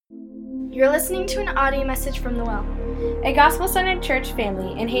You're listening to an audio message from The Well, a gospel-centered church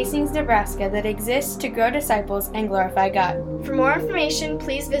family in Hastings, Nebraska that exists to grow disciples and glorify God. For more information,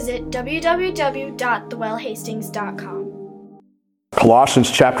 please visit www.thewellhastings.com.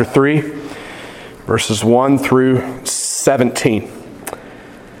 Colossians chapter 3, verses 1 through 17.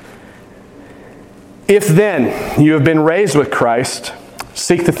 If then you have been raised with Christ,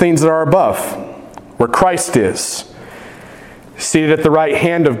 seek the things that are above, where Christ is, seated at the right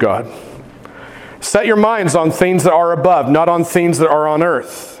hand of God. Set your minds on things that are above, not on things that are on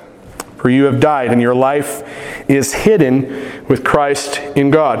earth. For you have died, and your life is hidden with Christ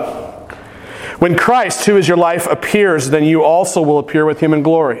in God. When Christ, who is your life, appears, then you also will appear with him in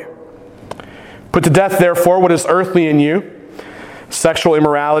glory. Put to death, therefore, what is earthly in you: sexual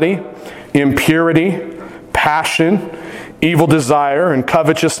immorality, impurity, passion, evil desire, and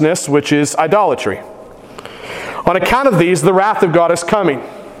covetousness, which is idolatry. On account of these, the wrath of God is coming.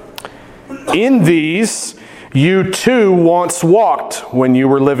 In these you too once walked when you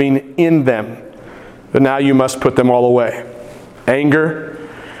were living in them, but now you must put them all away: anger,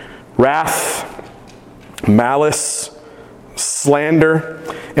 wrath, malice, slander,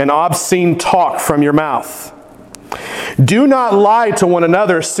 and obscene talk from your mouth. Do not lie to one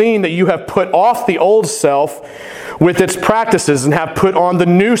another, seeing that you have put off the old self with its practices and have put on the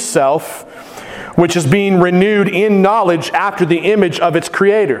new self, which is being renewed in knowledge after the image of its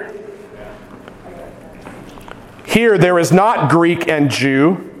creator. Here there is not Greek and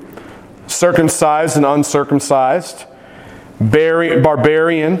Jew, circumcised and uncircumcised,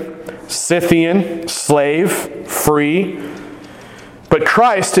 barbarian, Scythian, slave, free, but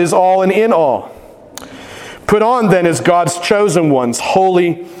Christ is all and in all. Put on then as God's chosen ones,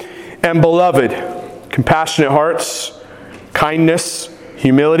 holy and beloved, compassionate hearts, kindness,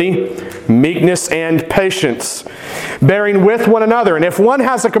 humility, meekness, and patience, bearing with one another. And if one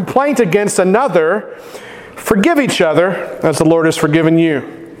has a complaint against another, forgive each other as the Lord has forgiven you,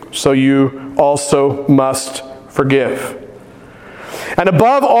 so you also must forgive. And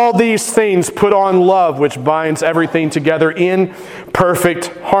above all these things, put on love, which binds everything together in perfect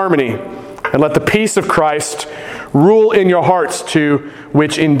harmony. And let the peace of Christ rule in your hearts, to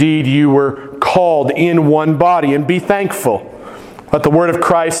which indeed you were called in one body. And be thankful. Let the word of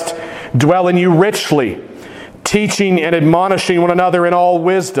Christ dwell in you richly, teaching and admonishing one another in all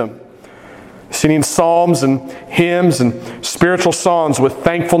wisdom, singing psalms and hymns and spiritual songs with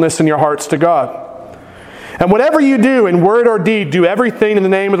thankfulness in your hearts to God. And whatever you do in word or deed, do everything in the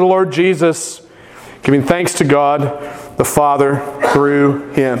name of the Lord Jesus, giving thanks to God the Father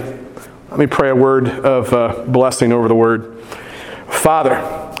through him. Let me pray a word of blessing over the word. Father,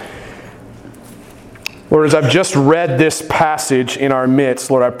 Lord, as I've just read this passage in our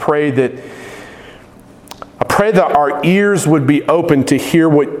midst, Lord, I pray that our ears would be open to hear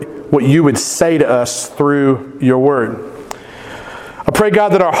what you would say to us through your word. I pray, God,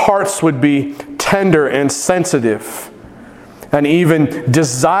 that our hearts would be tender and sensitive and even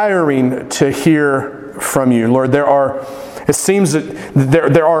desiring to hear from you. Lord, it seems that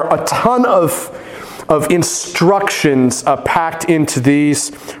there are a ton of instructions packed into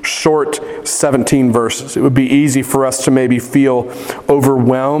these short 17 verses. It would be easy for us to maybe feel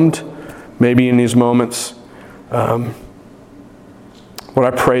overwhelmed, maybe in these moments. Lord,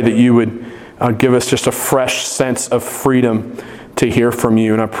 I pray that you would give us just a fresh sense of freedom to hear from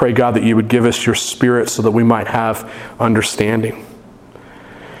you. And I pray, God, that you would give us your Spirit so that we might have understanding.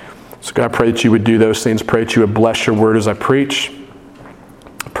 So, God, I pray that you would do those things. Pray that you would bless your word as I preach.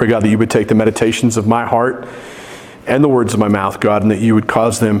 I pray, God, that you would take the meditations of my heart and the words of my mouth, God, and that you would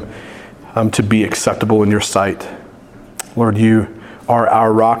cause them to be acceptable in your sight. Lord, you are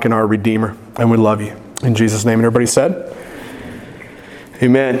our rock and our Redeemer, and we love you. In Jesus' name, and everybody said,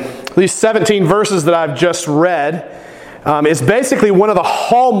 amen. These 17 verses that I've just read is basically one of the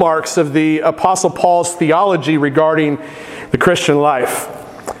hallmarks of the Apostle Paul's theology regarding the Christian life.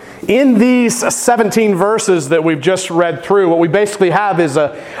 In these 17 verses that we've just read through, what we basically have is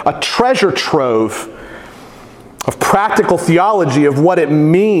a treasure trove of practical theology of what it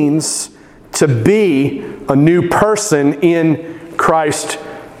means to be a new person in Christ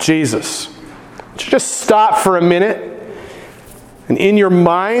Jesus. Just stop for a minute. And in your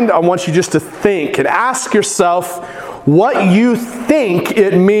mind, I want you just to think and ask yourself what you think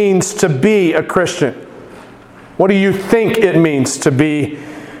it means to be a Christian. What do you think it means to be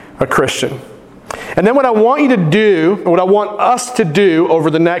a Christian? And then what I want you to do, what I want us to do over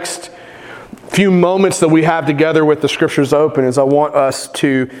the next few moments that we have together with the Scriptures open, is I want us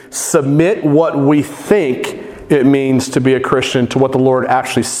to submit what we think it means to be a Christian to what the Lord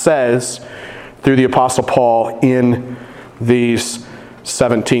actually says through the Apostle Paul in these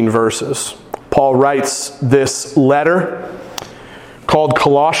 17 verses. Paul writes this letter called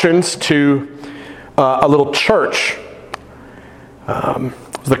Colossians to a little church. It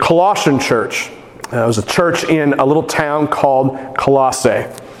was the Colossian church. It was a church in a little town called Colossae.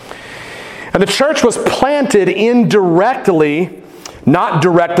 And the church was planted indirectly, not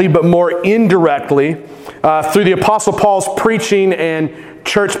directly, but more indirectly, through the Apostle Paul's preaching and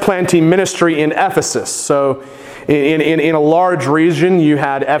church planting ministry in Ephesus. So in a large region, you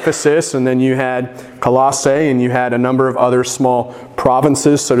had Ephesus, and then you had Colossae, and you had a number of other small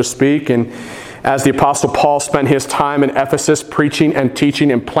provinces, so to speak. And as the Apostle Paul spent his time in Ephesus preaching and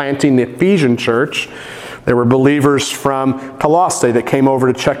teaching and planting the Ephesian church, there were believers from Colossae that came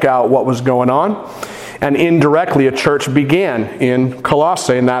over to check out what was going on. And indirectly, a church began in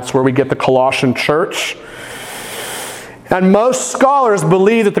Colossae, and that's where we get the Colossian church. And most scholars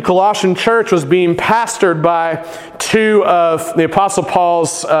believe that the Colossian church was being pastored by two of the Apostle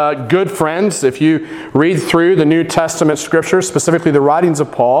Paul's good friends. If you read through the New Testament scriptures, specifically the writings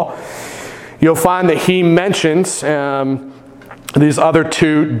of Paul, you'll find that he mentions these other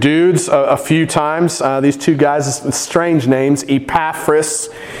two dudes a few times. These two guys with strange names, Epaphras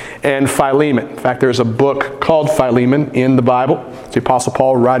and Philemon. In fact, there's a book called Philemon in the Bible. It's the Apostle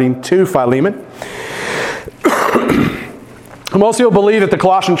Paul writing to Philemon. Most people believe that the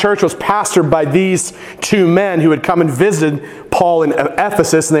Colossian church was pastored by these two men who had come and visited Paul in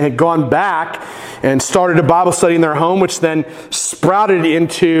Ephesus, and they had gone back and started a Bible study in their home, which then sprouted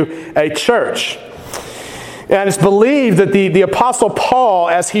into a church. And it's believed that the Apostle Paul,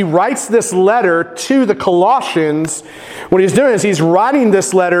 as he writes this letter to the Colossians, what he's doing is he's writing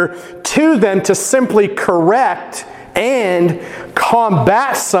this letter to them to simply correct and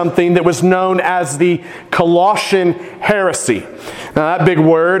combat something that was known as the Colossian heresy. Now that big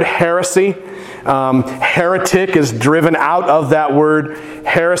word, heresy, heretic is driven out of that word.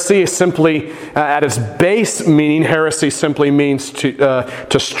 Heresy is simply, at its base meaning, heresy simply means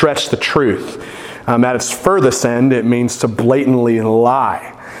to stretch the truth. At its furthest end, it means to blatantly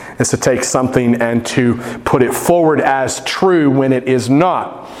lie. It's to take something and to put it forward as true when it is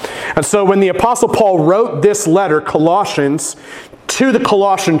not. And so when the Apostle Paul wrote this letter, Colossians, to the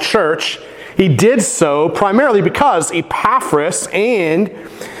Colossian church, he did so primarily because Epaphras and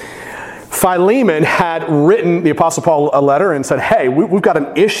Philemon had written the Apostle Paul a letter and said, hey, we've got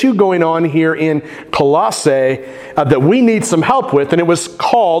an issue going on here in Colossae that we need some help with. And it was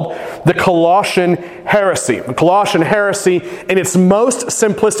called the Colossian heresy. The Colossian heresy in its most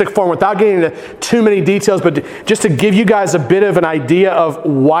simplistic form, without getting into too many details, but just to give you guys a bit of an idea of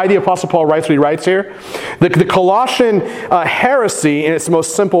why the Apostle Paul writes what he writes here. The Colossian heresy in its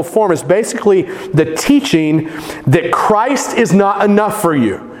most simple form is basically the teaching that Christ is not enough for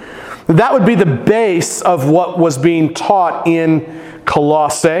you. That would be the base of what was being taught in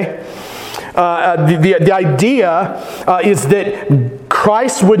Colossae. The idea is that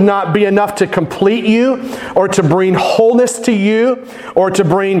Christ would not be enough to complete you or to bring wholeness to you or to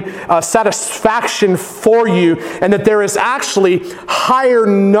bring satisfaction for you, and that there is actually higher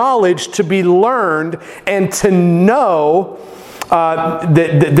knowledge to be learned and to know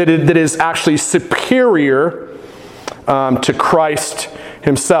that is actually superior to Christ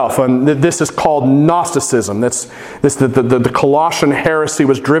himself. And this is called Gnosticism. The Colossian heresy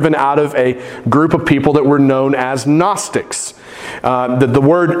was driven out of a group of people that were known as Gnostics. The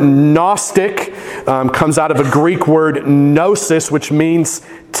word Gnostic comes out of a Greek word gnosis, which means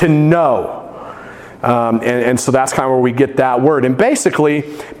to know. And so that's kind of where we get that word. And basically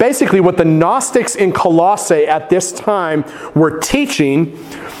what the Gnostics in Colossae at this time were teaching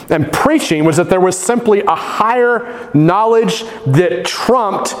and preaching was that there was simply a higher knowledge that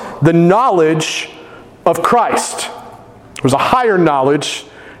trumped the knowledge of Christ. There was a higher knowledge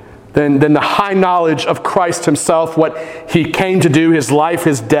than the high knowledge of Christ himself, what he came to do, his life,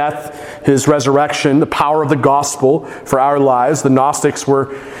 his death, his resurrection, the power of the gospel for our lives. The Gnostics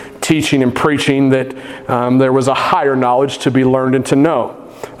were teaching and preaching that there was a higher knowledge to be learned and to know.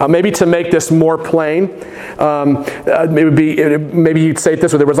 Maybe to make this more plain, maybe you'd say it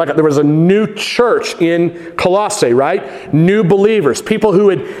this way: there was a new church in Colossae, right? New believers, people who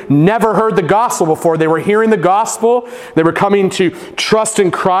had never heard the gospel before. They were hearing the gospel. They were coming to trust in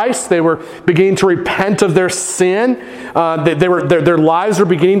Christ. They were beginning to repent of their sin. Their lives were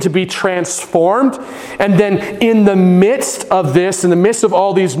beginning to be transformed. And then in the midst of this, in the midst of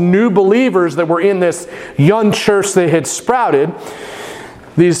all these new believers that were in this young church that had sprouted,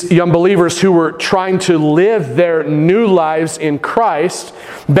 these young believers who were trying to live their new lives in Christ,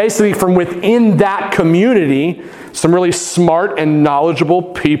 basically from within that community, some really smart and knowledgeable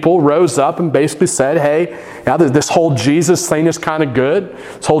people rose up and basically said, hey, yeah, this whole Jesus thing is kind of good.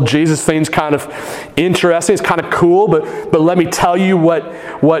 This whole Jesus thing is kind of interesting. It's kind of cool, but let me tell you what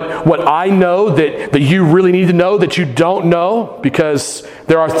I know that you really need to know that you don't know, because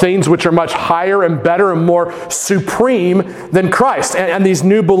there are things which are much higher and better and more supreme than Christ. And these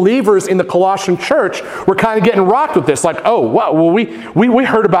new believers in the Colossian church were kind of getting rocked with this. Like, oh, wow, well, we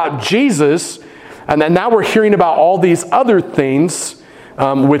heard about Jesus, and then now we're hearing about all these other things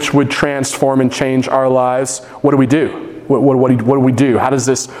which would transform and change our lives. What do we do? What do we do? How does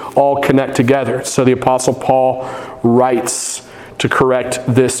this all connect together? So the Apostle Paul writes to correct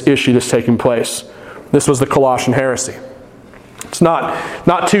this issue that's taking place. This was the Colossian heresy. It's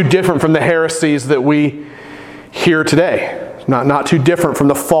not too different from the heresies that we hear today. Not too different from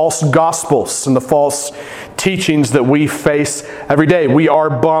the false gospels and the false teachings that we face every day. We are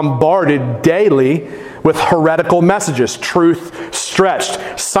bombarded daily with heretical messages, truth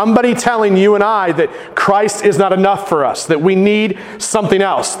stretched. Somebody telling you and I that Christ is not enough for us, that we need something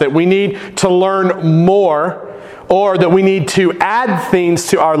else, that we need to learn more, or that we need to add things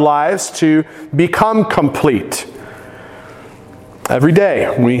to our lives to become complete. Every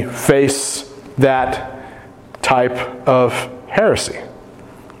day we face that type of heresy.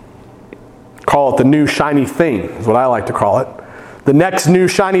 Call it the new shiny thing, is what I like to call it. The next new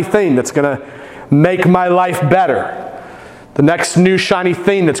shiny thing that's going to make my life better. The next new shiny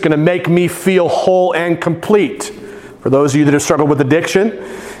thing that's going to make me feel whole and complete. For those of you that have struggled with addiction,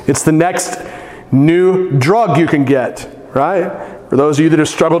 it's the next new drug you can get, right? For those of you that have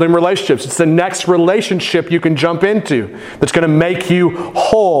struggled in relationships, it's the next relationship you can jump into that's going to make you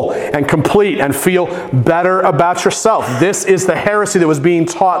whole and complete and feel better about yourself. This is the heresy that was being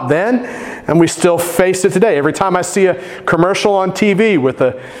taught then, and we still face it today. Every time I see a commercial on TV with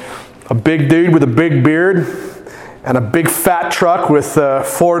a big dude with a big beard and a big fat truck with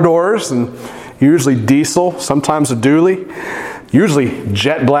 4 doors, and usually diesel, sometimes a dually, usually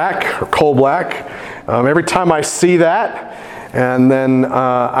jet black or coal black. Every time I see that, and then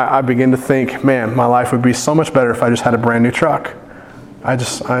I begin to think, man, my life would be so much better if I just had a brand new truck. I'm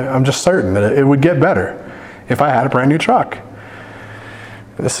just certain that it would get better if I had a brand new truck.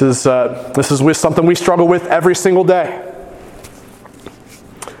 This is something we struggle with every single day.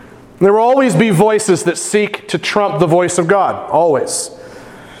 There will always be voices that seek to trump the voice of God. Always.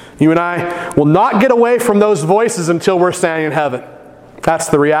 You and I will not get away from those voices until we're standing in heaven. That's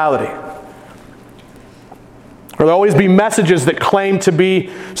the reality. There will always be messages that claim to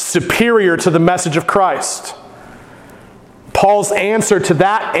be superior to the message of Christ. Paul's answer to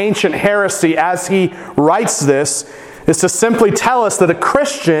that ancient heresy as he writes this is to simply tell us that a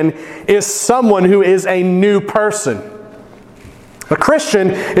Christian is someone who is a new person. A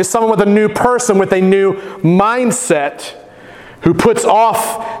Christian is someone with a new person, with a new mindset, who puts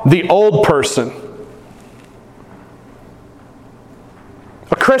off the old person.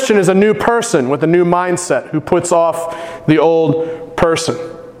 A Christian is a new person with a new mindset who puts off the old person.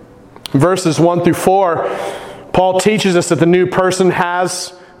 Verses 1 through 4, Paul teaches us that the new person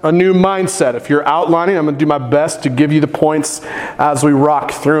has a new mindset. If you're outlining, I'm going to do my best to give you the points as we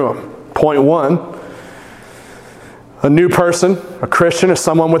rock through them. Point 1, a new person, a Christian, is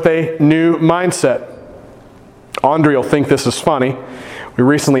someone with a new mindset. Andre will think this is funny. We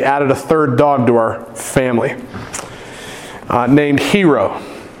recently added a 3rd dog to our family, named Hero.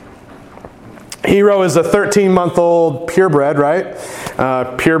 Hero is a 13-month-old purebred, right?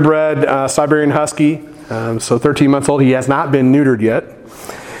 Purebred Siberian Husky. So 13 months old. He has not been neutered yet.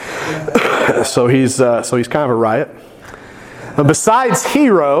 so he's kind of a riot. Besides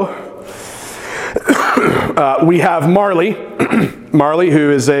Hero, we have Marley. Marley,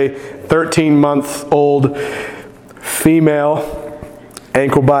 who is a 13-month-old female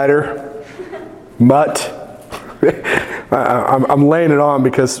ankle biter, mutt. I'm laying it on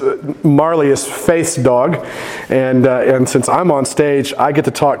because Marley is Faith's dog, and since I'm on stage, I get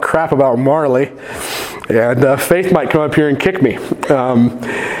to talk crap about Marley, and Faith might come up here and kick me.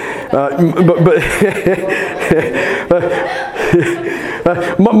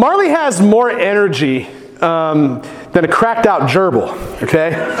 Marley has more energy than a cracked out gerbil,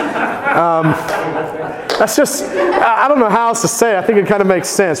 okay? That's just, I don't know how else to say it. I think it kind of makes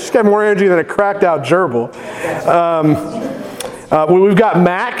sense. She's got more energy than a cracked out gerbil. We've got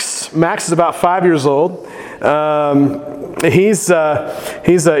Max. Max is about 5 years old. He's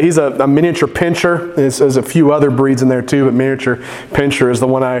a miniature pinscher. There's a few other breeds in there too, but miniature pinscher is the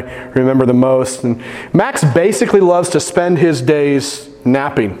one I remember the most. And Max basically loves to spend his days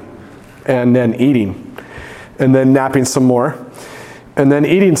napping and then eating and then napping some more. and then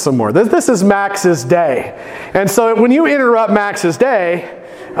eating some more. This is Max's day. And so when you interrupt Max's day,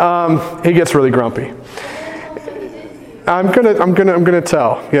 he gets really grumpy. I'm gonna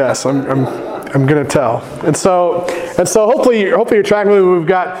tell. Yes, I'm gonna tell. And so hopefully you're tracking with me. We've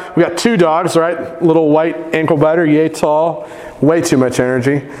got two dogs, right? Little white ankle biter, yay tall, way too much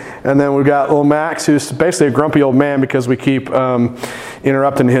energy. And then we've got little Max, who's basically a grumpy old man because we keep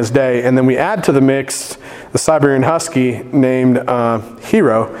interrupting his day. And then we add to the mix the Siberian Husky named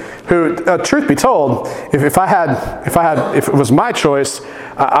Hero, who, truth be told, if it was my choice,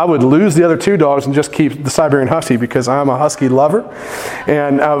 I would lose the other two dogs and just keep the Siberian Husky because I'm a Husky lover.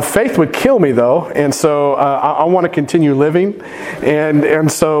 And Faith would kill me though, and so I want to continue living,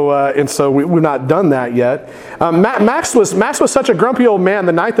 and so we've not done that yet. Max was such a grumpy old man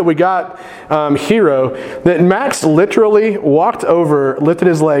the night that we got Hero that Max literally walked over, lifted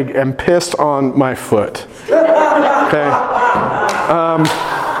his leg, and pissed on my foot. Okay.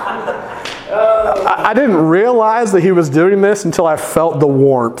 I didn't realize that he was doing this until I felt the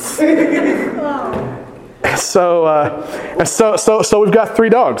warmth. So we've got three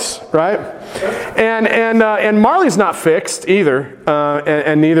dogs, right? And Marley's not fixed either,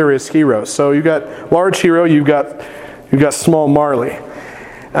 and neither is Hero. So you've got large Hero, you've got small Marley.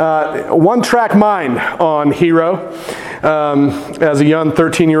 One track mind on Hero. As a young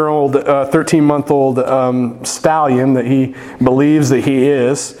 13-month-old stallion that he believes that he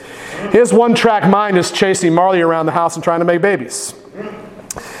is. His one-track mind is chasing Marley around the house and trying to make babies.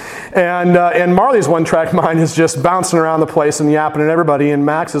 And Marley's one-track mind is just bouncing around the place and yapping at everybody. And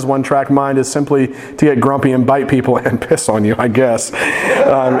Max's one-track mind is simply to get grumpy and bite people and piss on you, I guess.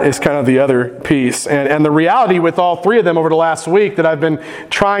 Is kind of the other piece. And the reality with all three of them over the last week that I've been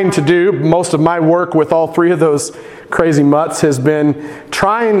trying to do, most of my work with all three of those crazy mutts has been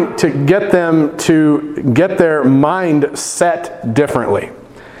trying to get them to get their mind set differently.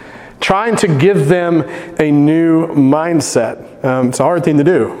 Trying to give them a new mindset. It's a hard thing to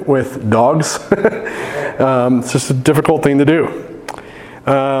do with dogs. It's just a difficult thing to do.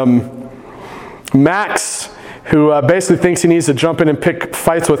 Max, who basically thinks he needs to jump in and pick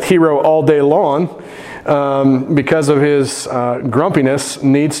fights with Hero all day long because of his grumpiness,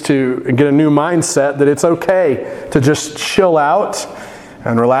 needs to get a new mindset that it's okay to just chill out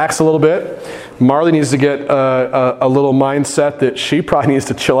and relax a little bit. Marley needs to get a little mindset that she probably needs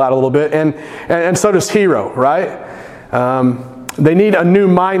to chill out a little bit, and so does Hero, right? They need a new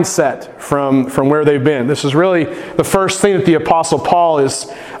mindset from where they've been. This is really the first thing that the Apostle Paul is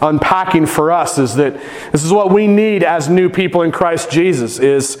unpacking for us, is that this is what we need as new people in Christ Jesus,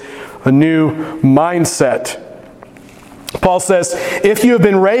 is a new mindset. Paul says, if you have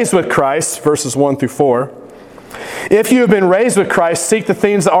been raised with Christ, verses 1 through 4, if you have been raised with Christ, seek the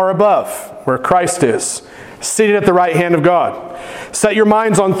things that are above, where Christ is, seated at the right hand of God. Set your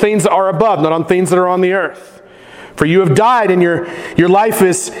minds on things that are above, not on things that are on the earth. For you have died, and your life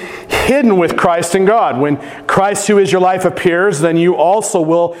is hidden with Christ in God. When Christ, who is your life, appears, then you also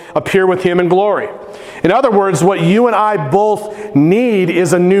will appear with him in glory. In other words, what you and I both need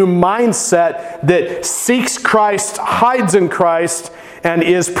is a new mindset that seeks Christ, hides in Christ, and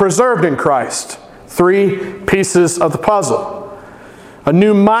is preserved in Christ. Three pieces of the puzzle. A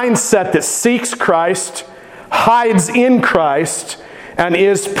new mindset that seeks Christ, hides in Christ, and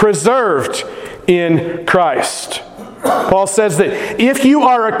is preserved in Christ. Paul says that if you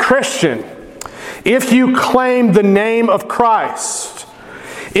are a Christian, if you claim the name of Christ,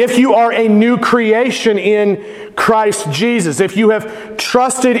 if you are a new creation in Christ Jesus, if you have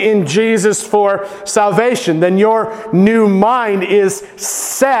trusted in Jesus for salvation, then your new mind is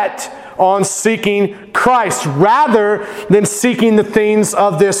set on seeking Christ rather than seeking the things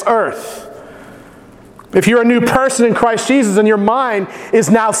of this earth. If you're a new person in Christ Jesus, then your mind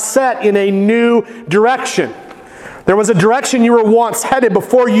is now set in a new direction. There was a direction you were once headed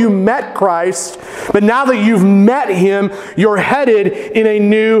before you met Christ, but now that you've met Him, you're headed in a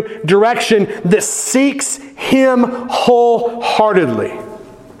new direction that seeks Him wholeheartedly.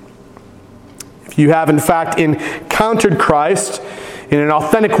 If you have in fact encountered Christ in an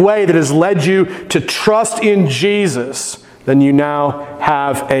authentic way that has led you to trust in Jesus, then you now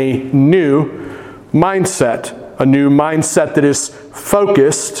have a new mindset that is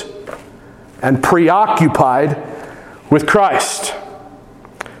focused and preoccupied with Christ.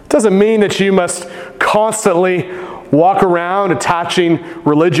 It doesn't mean that you must constantly walk around attaching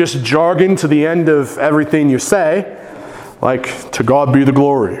religious jargon to the end of everything you say, like, to God be the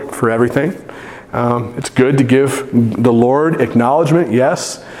glory for everything. It's good to give the Lord acknowledgement,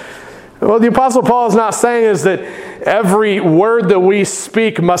 yes. What the Apostle Paul is not saying is that every word that we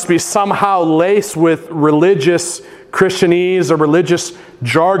speak must be somehow laced with religious Christianese or religious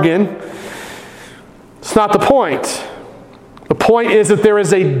jargon. It's not the point. The point is that there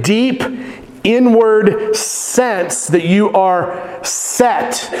is a deep inward sense that you are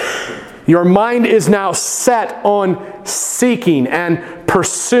set. Your mind is now set on seeking and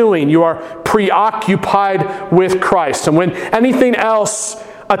pursuing. You are preoccupied with Christ. And when anything else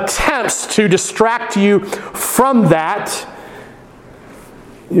attempts to distract you from that,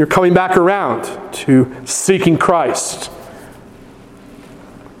 you're coming back around to seeking Christ.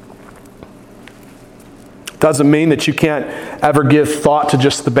 Doesn't mean that you can't ever give thought to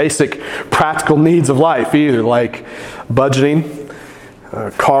just the basic practical needs of life either, like budgeting,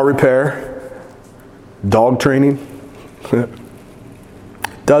 car repair, dog training.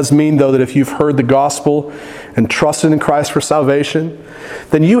 Does mean, though, that if you've heard the gospel and trusted in Christ for salvation,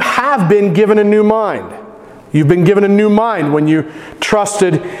 then you have been given a new mind. You've been given a new mind when you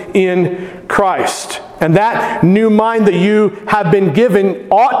trusted in Christ. And that new mind that you have been given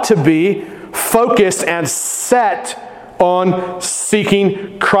ought to be focused and set on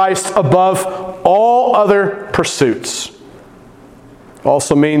seeking Christ above all other pursuits.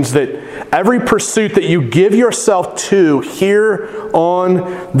 Also means that every pursuit that you give yourself to here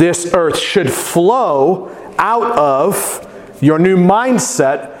on this earth should flow out of your new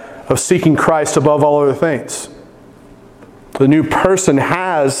mindset of seeking Christ above all other things. The new person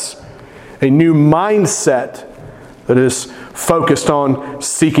has a new mindset that is focused on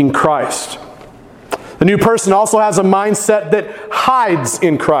seeking Christ. The new person also has a mindset that hides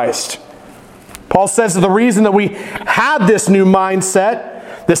in Christ. Paul says that the reason that we have this new mindset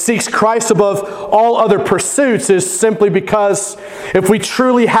that seeks Christ above all other pursuits is simply because if we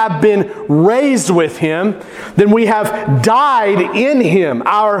truly have been raised with Him, then we have died in Him.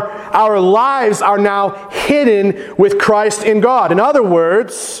 Our lives are now hidden with Christ in God. In other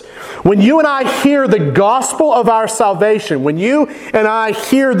words, when you and I hear the gospel of our salvation, when you and I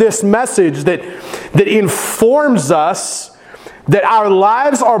hear this message that informs us that our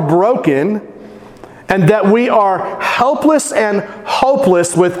lives are broken and that we are helpless and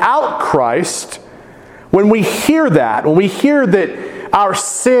hopeless without Christ, when we hear that our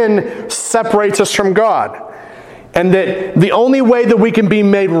sin separates us from God, and that the only way that we can be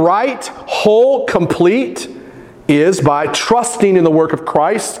made right, whole, complete, is by trusting in the work of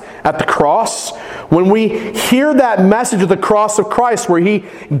Christ at the cross. When we hear that message of the cross of Christ, where He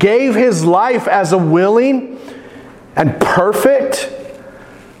gave His life as a willing and perfect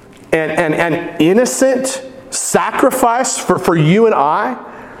and innocent sacrifice for you and I,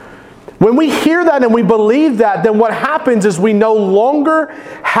 when we hear that and we believe that, then what happens is we no longer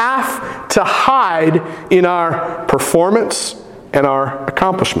have to hide in our performance and our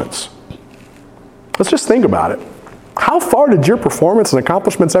accomplishments. Let's just think about it. How far did your performance and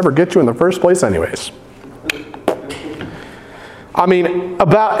accomplishments ever get you in the first place anyways? I mean,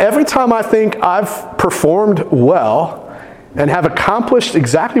 about every time I think I've performed well and have accomplished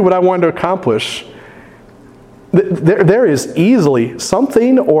exactly what I wanted to accomplish, there is easily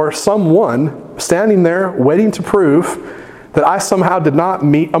something or someone standing there waiting to prove that I somehow did not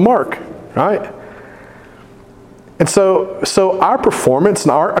meet a mark, right? And so our performance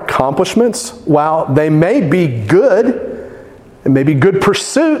and our accomplishments, while they may be good, and may be good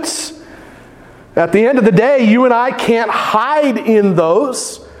pursuits, at the end of the day, you and I can't hide in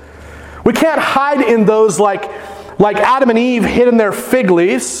those. We can't hide in those like Adam and Eve hid in their fig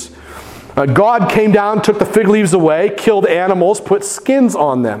leaves. God came down, took the fig leaves away, killed animals, put skins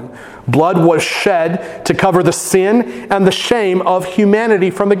on them. Blood was shed to cover the sin and the shame of humanity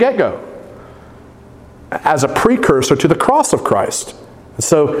from the get-go, as a precursor to the cross of Christ.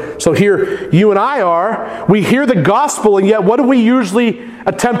 So here you and I we hear the gospel, and yet what do we usually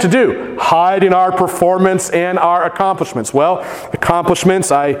attempt to do? Hide in our performance and our accomplishments. Well,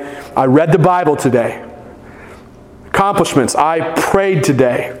 accomplishments, I read the Bible today. Accomplishments, I prayed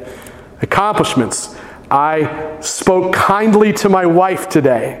today. Accomplishments, I spoke kindly to my wife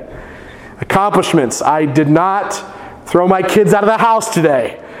today. Accomplishments, I did not throw my kids out of the house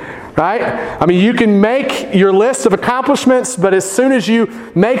today. Right? I mean, you can make your list of accomplishments, but as soon as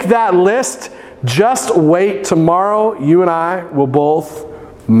you make that list, just wait. Tomorrow, you and I will both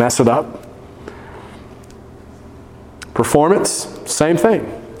mess it up. Performance, same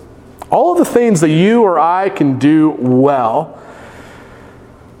thing. All of the things that you or I can do well,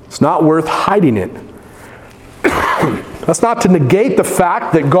 it's not worth hiding it. That's not to negate the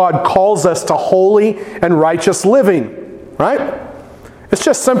fact that God calls us to holy and righteous living, right? It's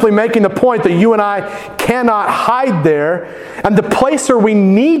just simply making the point that you and I cannot hide there. And the place where we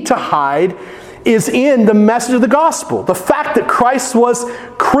need to hide is in the message of the gospel. The fact that Christ was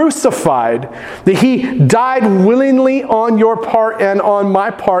crucified, that he died willingly on your part and on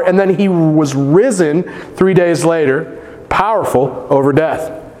my part, and then he was risen 3 days later, powerful over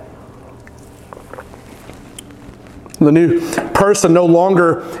death. The new person no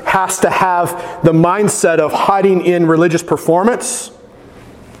longer has to have the mindset of hiding in religious performance.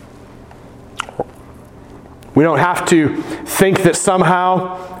 We don't have to think that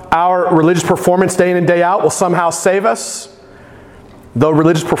somehow our religious performance day in and day out will somehow save us. Though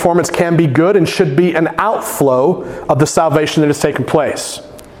religious performance can be good and should be an outflow of the salvation that has taken place.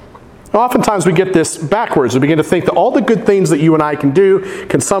 Oftentimes we get this backwards. We begin to think that all the good things that you and I can do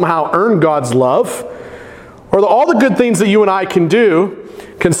can somehow earn God's love. Or that all the good things that you and I can do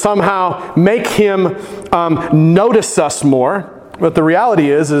can somehow make him notice us more. But the reality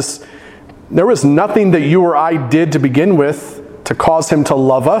is there was nothing that you or I did to begin with to cause him to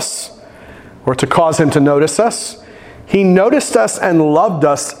love us or to cause him to notice us. He noticed us and loved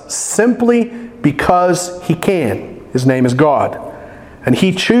us simply because he can. His name is God. And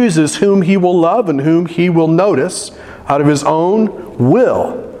he chooses whom he will love and whom he will notice out of his own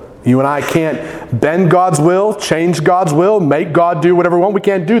will. You and I can't bend God's will, change God's will, make God do whatever we want. We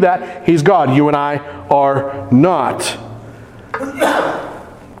can't do that. He's God. You and I are not.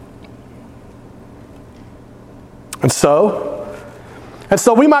 And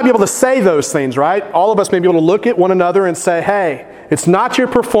so we might be able to say those things, right? All of us may be able to look at one another and say, hey, it's not your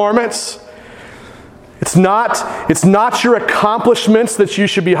performance. It's not your accomplishments that you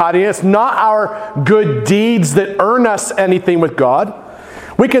should be hiding in. It's not our good deeds that earn us anything with God.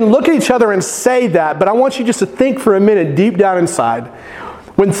 We can look at each other and say that, but I want you just to think for a minute deep down inside.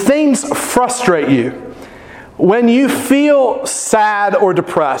 When things frustrate you, when you feel sad or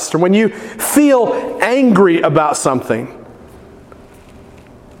depressed, or when you feel angry about something,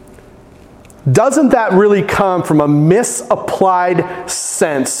 doesn't that really come from a misapplied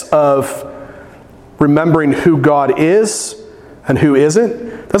sense of remembering who God is and who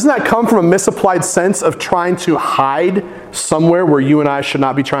isn't? Doesn't that come from a misapplied sense of trying to hide somewhere where you and I should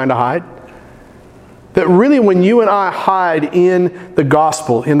not be trying to hide? That really when you and I hide in the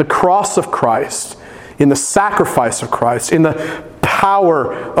gospel, in the cross of Christ, in the sacrifice of Christ, in the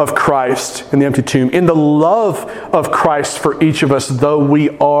power of Christ in the empty tomb, in the love of Christ for each of us, though we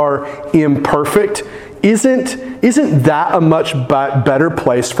are imperfect, isn't that a much better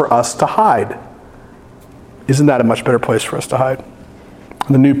place for us to hide? Isn't that a much better place for us to hide?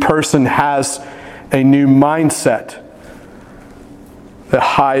 The new person has a new mindset that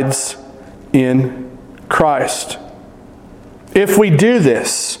hides in Christ. If we do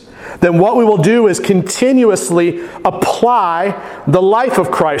this, then what we will do is continuously apply the life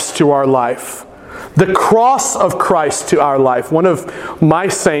of Christ to our life. The cross of Christ to our life. One of my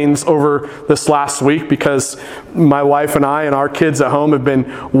sayings over this last week, because my wife and I and our kids at home have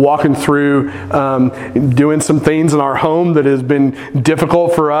been walking through doing some things in our home that has been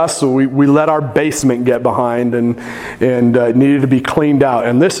difficult for us. So we let our basement get behind and needed to be cleaned out.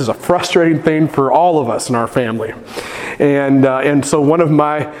 And this is a frustrating thing for all of us in our family. And so one of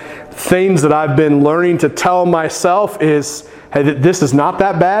my things that I've been learning to tell myself is, hey, this is not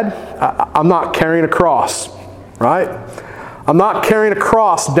that bad. I'm not carrying a cross, right? I'm not carrying a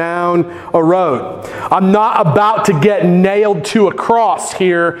cross down a road. I'm not about to get nailed to a cross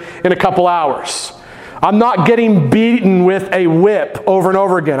here in a couple hours. I'm not getting beaten with a whip over and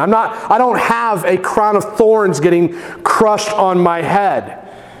over again. I don't have a crown of thorns getting crushed on my head.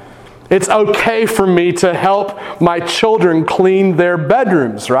 It's okay for me to help my children clean their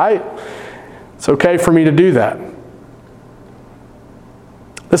bedrooms, right? It's okay for me to do that.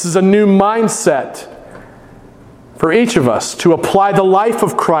 This is a new mindset for each of us to apply the life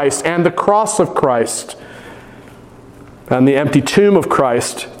of Christ and the cross of Christ and the empty tomb of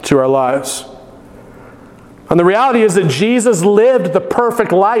Christ to our lives. And the reality is that Jesus lived the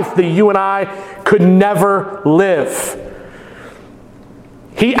perfect life that you and I could never live.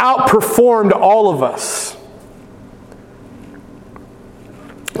 He outperformed all of us.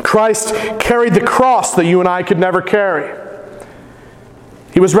 Christ carried the cross that you and I could never carry.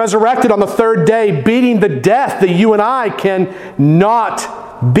 He was resurrected on the third day, beating the death that you and I can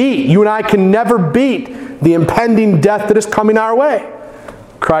not beat. You and I can never beat the impending death that is coming our way.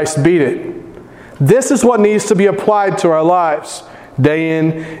 Christ beat it. This is what needs to be applied to our lives day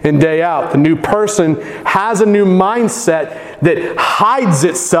in and day out. The new person has a new mindset that hides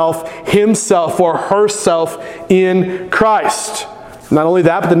itself, himself or herself in Christ. Not only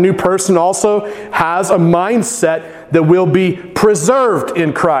that, but the new person also has a mindset that will be preserved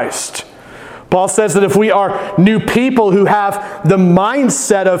in Christ. Paul says that if we are new people who have the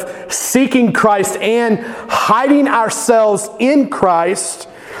mindset of seeking Christ and hiding ourselves in Christ,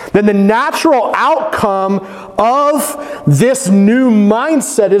 then the natural outcome of this new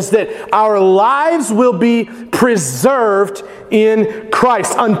mindset is that our lives will be preserved in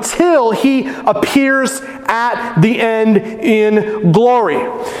Christ until He appears at the end in glory.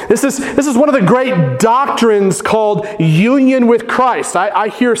 This is one of the great doctrines called union with Christ. I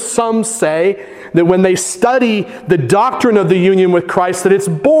hear some say that when they study the doctrine of the union with Christ that it's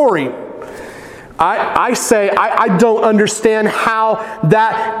boring. I say I don't understand how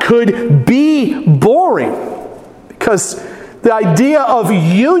that could be boring. Because the idea of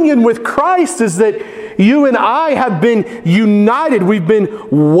union with Christ is that you and I have been united. We've been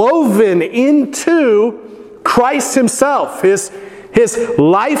woven into Christ Himself. His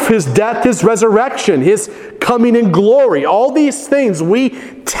life, His death, His resurrection, His coming in glory. All these things we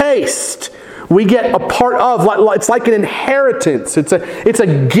taste. We get a part of. It's like an inheritance. It's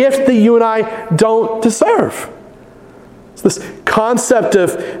a gift that you and I don't deserve. It's this concept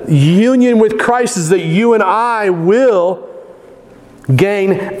of union with Christ is that you and I will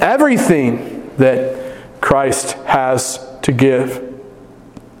gain everything that Christ has to give.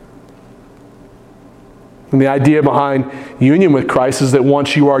 And the idea behind union with Christ is that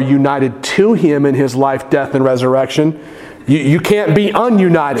once you are united to Him in His life, death, and resurrection, you can't be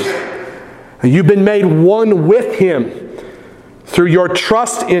ununited. You've been made one with Him through your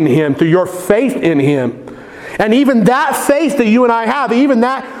trust in Him, through your faith in Him. And even that faith that you and I have, even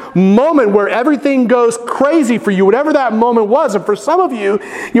that moment where everything goes crazy for you, whatever that moment was, and for some of you,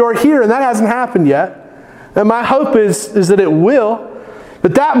 you're here and that hasn't happened yet. And my hope is that it will.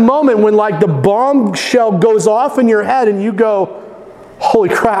 But that moment when like the bombshell goes off in your head and you go, holy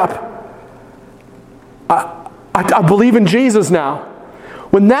crap, I believe in Jesus now.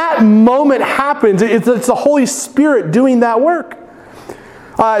 When that moment happens, it's the Holy Spirit doing that work.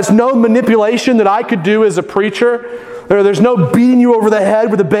 It's no manipulation that I could do as a preacher. There's no beating you over the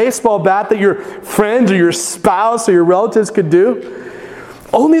head with a baseball bat that your friends or your spouse or your relatives could do.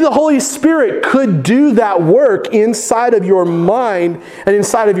 Only the Holy Spirit could do that work inside of your mind and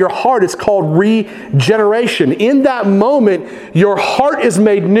inside of your heart. It's called regeneration. In that moment, your heart is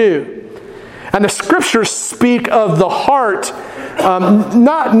made new. And the Scriptures speak of the heart,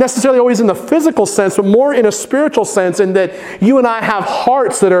 not necessarily always in the physical sense, but more in a spiritual sense, in that you and I have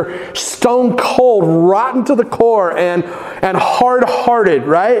hearts that are stone cold, rotten to the core, and hard-hearted,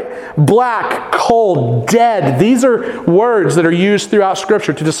 right? Black, cold, dead. These are words that are used throughout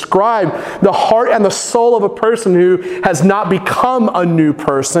Scripture to describe the heart and the soul of a person who has not become a new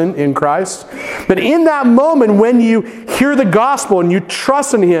person in Christ. But in that moment, when you hear the gospel and you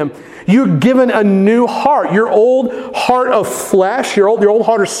trust in Him, you're given a new heart. Your old heart of flesh, your old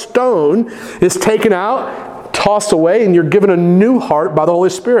heart of stone is taken out, tossed away, and you're given a new heart by the Holy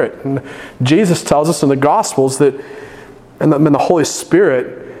Spirit. And Jesus tells us in the Gospels that and the Holy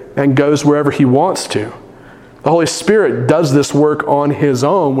Spirit and goes wherever He wants to. The Holy Spirit does this work on His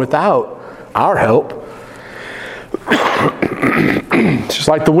own without our help. It's just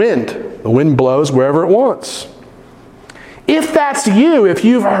like the wind. The wind blows wherever it wants. If that's you, if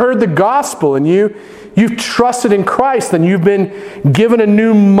you've heard the gospel and you've trusted in Christ, then you've been given a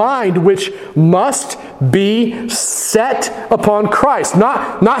new mind which must be set upon Christ.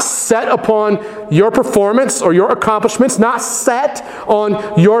 Not set upon your performance or your accomplishments, not set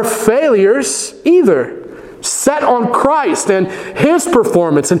on your failures either. Set on Christ and His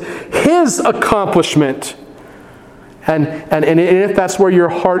performance and His accomplishment. And if that's where your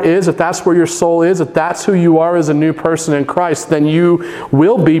heart is, if that's where your soul is, if that's who you are as a new person in Christ, then you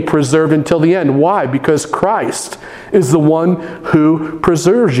will be preserved until the end. Why? Because Christ is the one who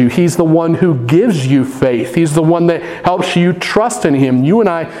preserves you. He's the one who gives you faith. He's the one that helps you trust in Him. You and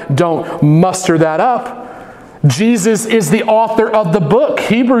I don't muster that up. Jesus is the author of the book.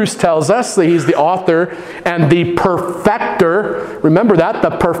 Hebrews tells us that He's the author and the perfecter. Remember that,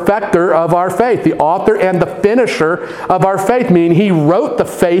 the perfecter of our faith. The author and the finisher of our faith. Meaning He wrote the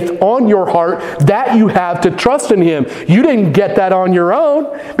faith on your heart that you have to trust in Him. You didn't get that on your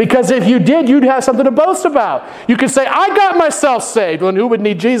own, because if you did, you'd have something to boast about. You could say, I got myself saved. Well, who would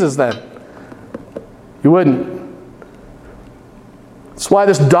need Jesus then? You wouldn't. That's why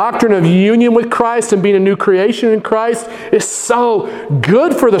this doctrine of union with Christ and being a new creation in Christ is so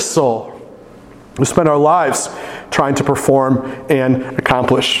good for the soul. We spend our lives trying to perform and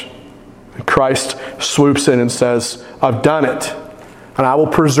accomplish. Christ swoops in and says, I've done it, and I will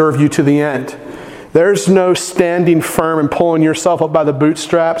preserve you to the end. There's no standing firm and pulling yourself up by the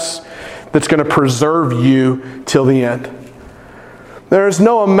bootstraps that's going to preserve you till the end. There is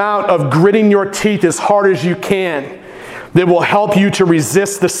no amount of gritting your teeth as hard as you can that will help you to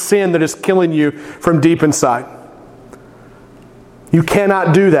resist the sin that is killing you from deep inside. You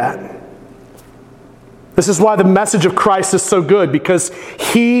cannot do that. This is why the message of Christ is so good, because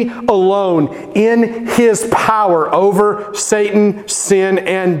He alone, in His power over Satan, sin,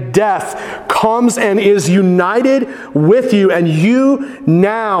 and death, comes and is united with you, and you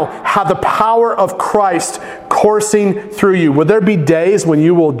now have the power of Christ coursing through you. Will there be days when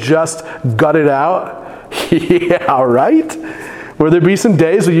you will just gut it out? Yeah, right? Will there be some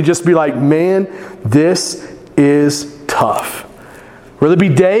days where you just be like, man, this is tough? Will there be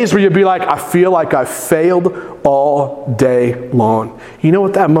days where you'll be like, I feel like I failed all day long? You know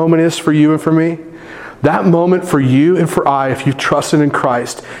what that moment is for you and for me? That moment for you and for I, if you've trusted in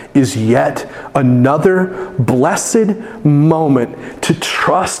Christ, is yet another blessed moment to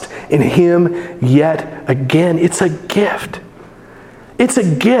trust in Him yet again. It's a gift. It's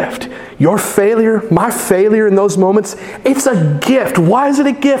a gift. Your failure, my failure in those moments, it's a gift. Why is it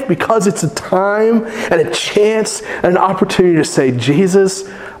a gift? Because it's a time and a chance and an opportunity to say, Jesus,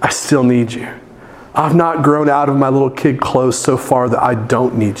 I still need you. I've not grown out of my little kid clothes so far that I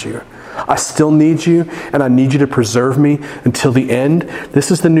don't need you. I still need you, and I need you to preserve me until the end. This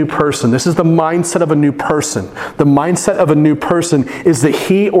is the new person. This is the mindset of a new person. The mindset of a new person is that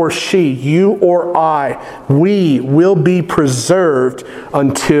he or she, you or I, we will be preserved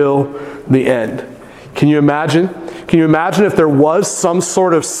until the end. Can you imagine? Can you imagine if there was some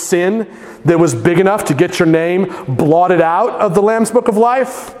sort of sin that was big enough to get your name blotted out of the Lamb's Book of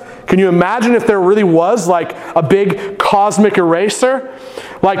Life? Can you imagine if there really was like a big cosmic eraser?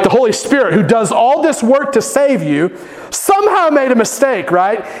 Like the Holy Spirit, who does all this work to save you, somehow made a mistake,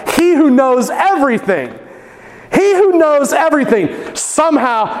 right? He who knows everything,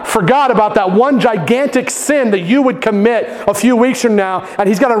 somehow forgot about that one gigantic sin that you would commit a few weeks from now, and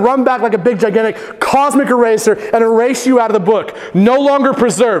He's got to run back like a big gigantic cosmic eraser and erase you out of the book. No longer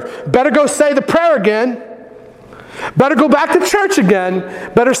preserved. Better go say the prayer again. Better go back to church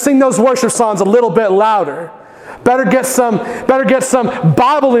again. Better sing those worship songs a little bit louder. Better get some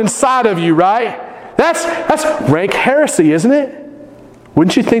Bible inside of you, right? That's rank heresy, isn't it?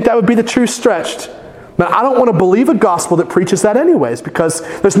 Wouldn't you think that would be the true stretch? Now, I don't want to believe a gospel that preaches that anyways, because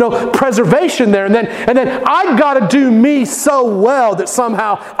there's no preservation there. And then I've got to do me so well that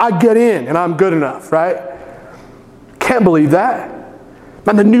somehow I get in and I'm good enough, right? Can't believe that.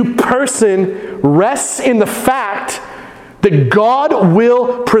 And the new person rests in the fact that God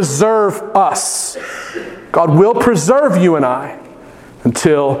will preserve us. God will preserve you and I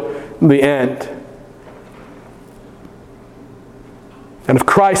until the end. And if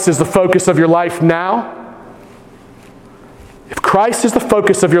Christ is the focus of your life now,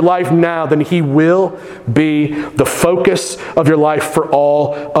 then He will be the focus of your life for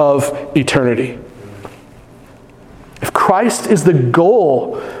all of eternity. If Christ is the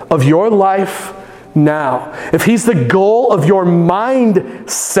goal of your life now, if He's the goal of your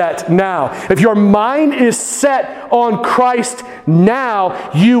mindset now, if your mind is set on Christ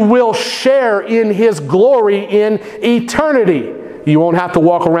now, you will share in His glory in eternity. You won't have to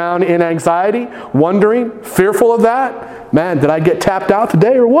walk around in anxiety, wondering, fearful of that. Man, did I get tapped out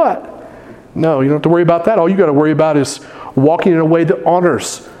today or what? No, you don't have to worry about that. All you got to worry about is walking in a way that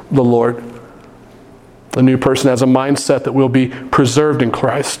honors the Lord. The new person has a mindset that will be preserved in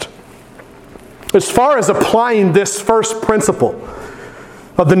Christ. As far as applying this first principle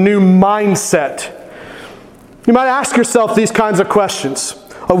of the new mindset, you might ask yourself these kinds of questions.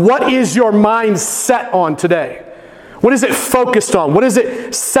 What is your mind set on today? What is it focused on? What is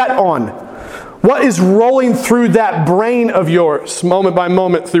it set on? What is rolling through that brain of yours moment by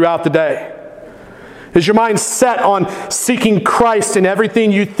moment throughout the day? Is your mind set on seeking Christ in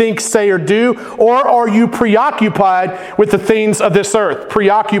everything you think, say, or do? Or are you preoccupied with the things of this earth?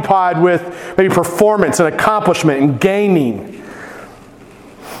 Preoccupied with maybe performance and accomplishment and gaining?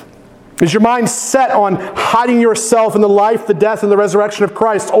 Is your mind set on hiding yourself in the life, the death, and the resurrection of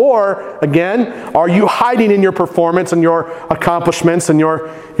Christ? Or, again, are you hiding in your performance and your accomplishments and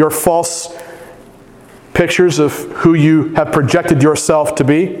your false pictures of who you have projected yourself to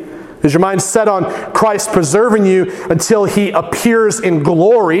be? Is your mind set on Christ preserving you until He appears in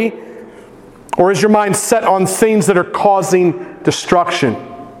glory? Or is your mind set on things that are causing destruction?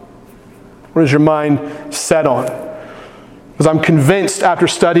 What is your mind set on? Because I'm convinced after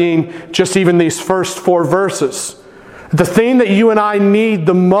studying just even these first 4 verses, the thing that you and I need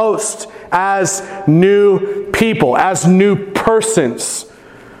the most as new people, as new persons,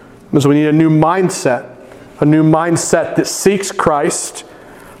 is we need a new mindset that seeks Christ,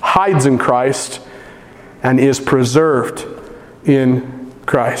 hides in Christ, and is preserved in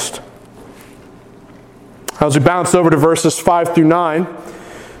Christ. As we bounce over to verses 5 through 9,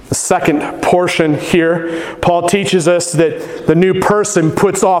 the second portion here, Paul teaches us that the new person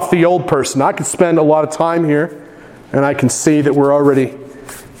puts off the old person. I could spend a lot of time here, and I can see that we're already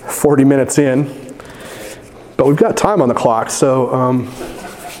 40 minutes in. But we've got time on the clock, so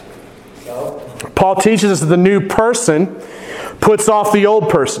Paul teaches us that the new person puts off the old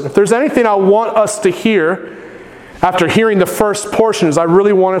person. If there's anything I want us to hear after hearing the first portion, is I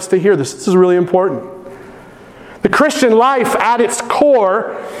really want us to hear this. This is really important. The Christian life at its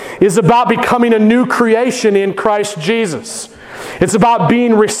core is about becoming a new creation in Christ Jesus. It's about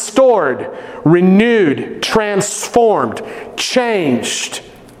being restored, renewed, transformed, changed.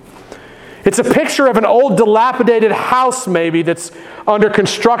 It's a picture of an old dilapidated house maybe that's under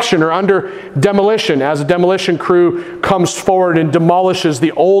construction or under demolition as a demolition crew comes forward and demolishes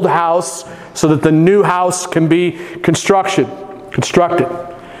the old house so that the new house can be constructed.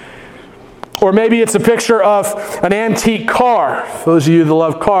 Or maybe it's a picture of an antique car. For those of you that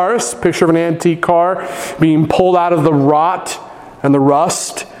love cars, picture of an antique car being pulled out of the rot and the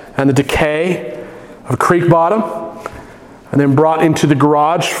rust and the decay of a creek bottom and then brought into the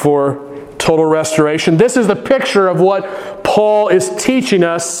garage for total restoration. This is the picture of what Paul is teaching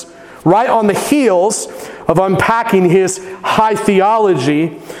us right on the heels of unpacking his high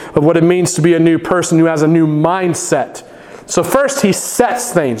theology of what it means to be a new person who has a new mindset. So first he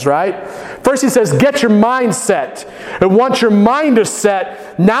sets things, right? First he says, get your mind set. And once your mind is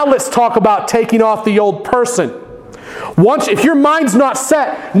set, now let's talk about taking off the old person. If your mind's not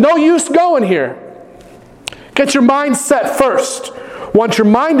set, no use going here. Get your mind set first. Once your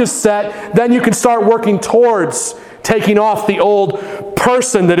mind is set, then you can start working towards taking off the old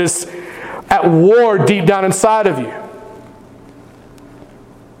person that is at war deep down inside of you.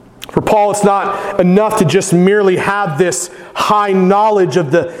 For Paul, it's not enough to just merely have this high knowledge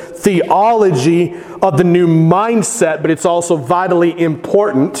of the theology of the new mindset, but it's also vitally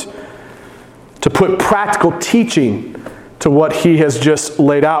important to put practical teaching to what he has just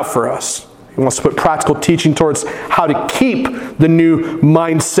laid out for us. He wants to put practical teaching towards how to keep the new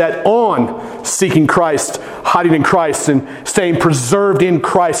mindset on seeking Christ, hiding in Christ, and staying preserved in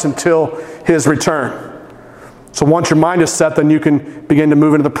Christ until his return. So once your mind is set, then you can begin to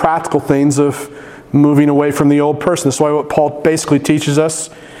move into the practical things of moving away from the old person. That's why what Paul basically teaches us,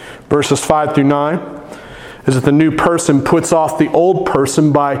 verses 5 through 9, is that the new person puts off the old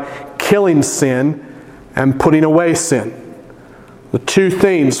person by killing sin and putting away sin. The two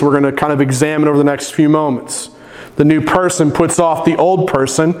things we're going to kind of examine over the next few moments. The new person puts off the old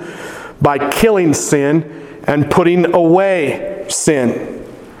person by killing sin and putting away sin.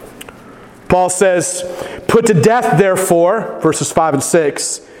 Paul says, put to death, therefore, verses 5 and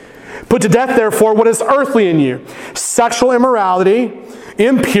 6, put to death, therefore, what is earthly in you. Sexual immorality,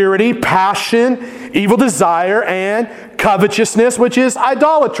 impurity, passion, evil desire, and covetousness, which is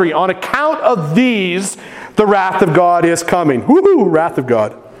idolatry. On account of these, the wrath of God is coming. Woohoo, wrath of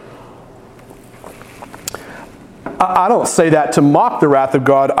God. I don't say that to mock the wrath of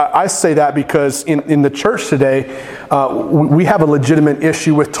God. I say that because in the church today, we have a legitimate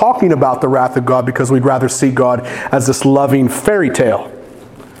issue with talking about the wrath of God because we'd rather see God as this loving fairy tale.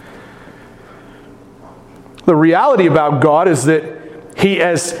 The reality about God is that He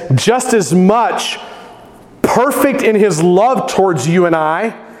is just as much perfect in His love towards you and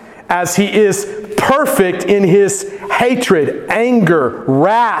I as He is perfect in His hatred, anger,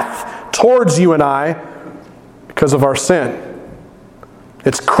 wrath towards you and I because of our sin.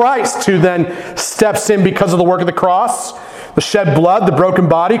 It's Christ who then steps in because of the work of the cross, the shed blood, the broken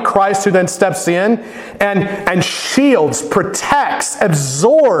body. Christ who then steps in and shields, protects,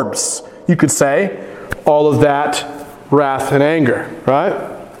 absorbs, you could say, all of that wrath and anger,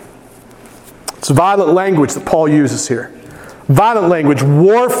 right? It's violent language that Paul uses here. Violent language,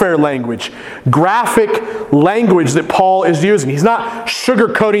 warfare language, graphic language that Paul is using. He's not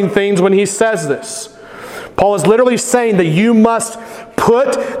sugarcoating things when he says this. Paul is literally saying that you must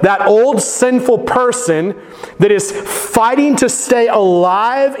put that old sinful person that is fighting to stay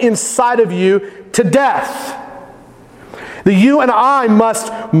alive inside of you to death. That you and I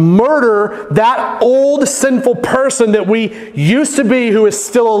must murder that old sinful person that we used to be who is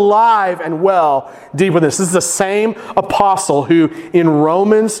still alive and well deep within us. This is the same apostle who in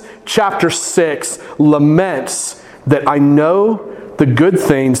Romans chapter 6 laments that I know the good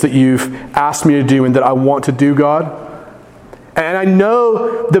things that you've asked me to do and that I want to do, God. And I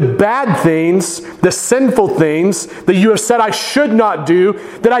know the bad things, the sinful things that you have said I should not do,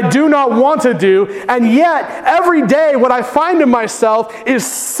 that I do not want to do. And yet, every day what I find in myself is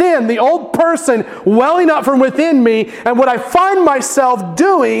sin, the old person welling up from within me. And what I find myself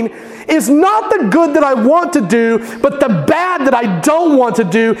doing is not the good that I want to do, but the bad that I don't want to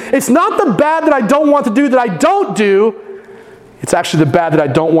do. It's not the bad that I don't want to do that I don't do. It's actually the bad that I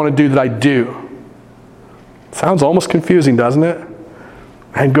don't want to do that I do. Sounds almost confusing, doesn't it?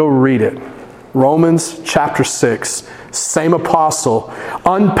 And go read it. Romans chapter 6, same apostle,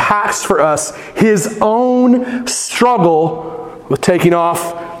 unpacks for us his own struggle with taking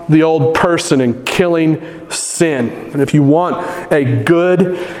off the old person and killing sin. And if you want a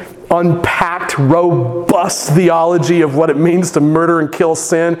good, unpacked, robust theology of what it means to murder and kill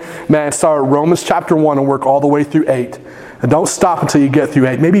sin, man, start at Romans chapter 1 and work all the way through 8. And don't stop until you get through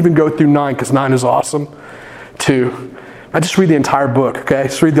 8. Maybe even go through 9, because 9 is awesome. 2. I just read the entire book, okay?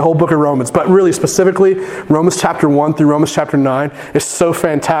 Just read the whole book of Romans. But really, specifically, Romans chapter 1 through Romans chapter 9 is so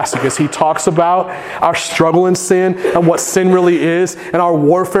fantastic as he talks about our struggle in sin and what sin really is and our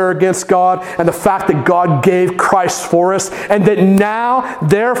warfare against God and the fact that God gave Christ for us and that now,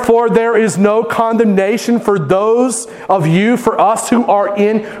 therefore, there is no condemnation for those of you, for us who are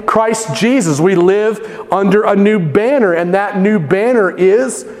in Christ Jesus. We live under a new banner, and that new banner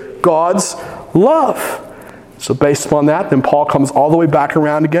is God's love. So based upon that, then Paul comes all the way back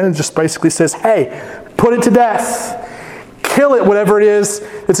around again and just basically says, hey, put it to death. Kill it, whatever it is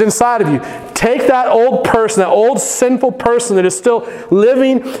that's inside of you. Take that old person, that old sinful person that is still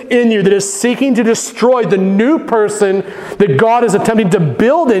living in you, that is seeking to destroy the new person that God is attempting to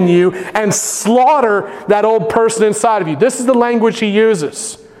build in you, and slaughter that old person inside of you. This is the language he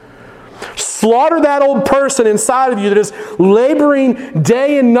uses. Slaughter that old person inside of you that is laboring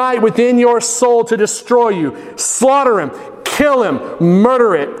day and night within your soul to destroy you. Slaughter him, kill him,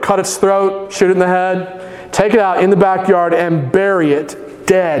 murder it, cut its throat, shoot it in the head, take it out in the backyard and bury it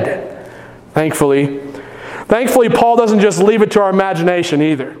dead. Thankfully, Paul doesn't just leave it to our imagination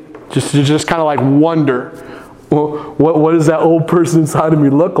either. Just kind of like wonder, well, what does that old person inside of me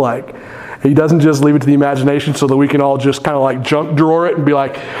look like? He doesn't just leave it to the imagination so that we can all just kind of like junk drawer it and be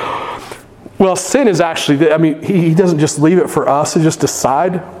like, well, sin is actually, he doesn't just leave it for us to just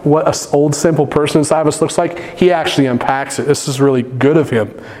decide what an old, simple person inside of us looks like. He actually unpacks it. This is really good of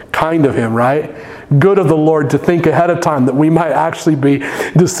him, kind of him, right? Good of the Lord to think ahead of time that we might actually be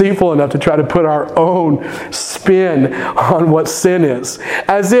deceitful enough to try to put our own spin on what sin is.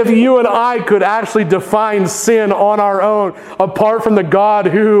 As if you and I could actually define sin on our own, apart from the God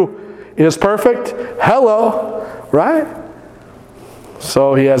who is perfect. Hello, right?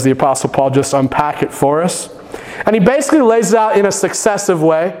 So he has the Apostle Paul just unpack it for us. And he basically lays it out in a successive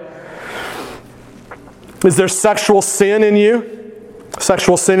way. Is there sexual sin in you?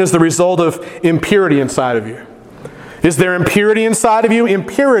 Sexual sin is the result of impurity inside of you. Is there impurity inside of you?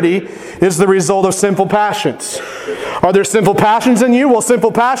 Impurity is the result of sinful passions. Are there sinful passions in you? Well,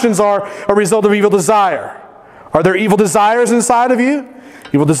 sinful passions are a result of evil desire. Are there evil desires inside of you?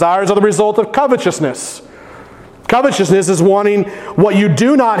 Evil desires are the result of covetousness. Covetousness is wanting what you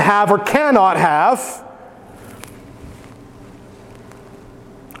do not have or cannot have.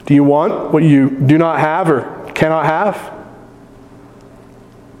 Do you want what you do not have or cannot have?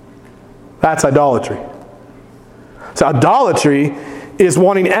 That's idolatry. So idolatry is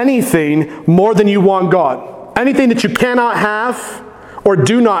wanting anything more than you want God. Anything that you cannot have or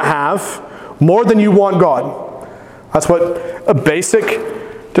do not have more than you want God. That's what a basic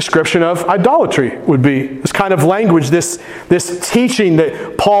description of idolatry would be. This kind of language, this teaching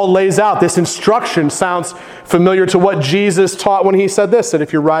that Paul lays out, this instruction sounds familiar to what Jesus taught when he said this, that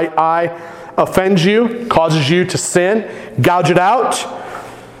if your right eye offends you, causes you to sin, gouge it out.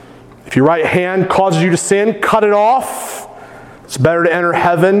 If your right hand causes you to sin, cut it off. It's better to enter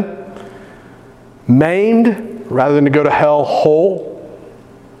heaven maimed rather than to go to hell whole.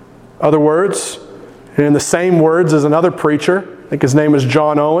 Other words, and in the same words as another preacher, I think his name is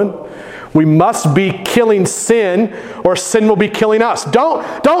John Owen, we must be killing sin or sin will be killing us.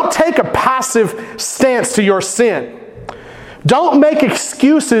 Don't take a passive stance to your sin. Don't make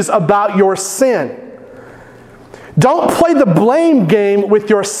excuses about your sin. Don't play the blame game with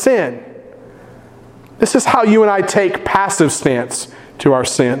your sin. This is how you and I take passive stance to our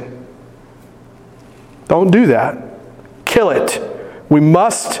sin. Don't do that. Kill it. We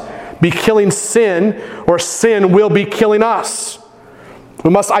must be killing sin or sin will be killing us. We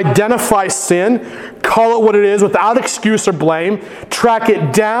must identify sin, call it what it is without excuse or blame, track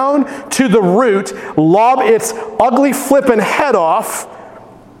it down to the root, lob its ugly flippin' head off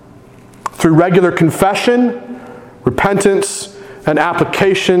through regular confession, repentance, and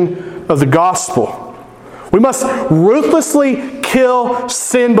application of the gospel. We must ruthlessly kill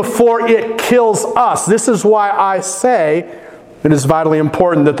sin before it kills us. This is why I say it is vitally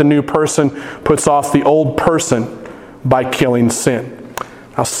important that the new person puts off the old person by killing sin.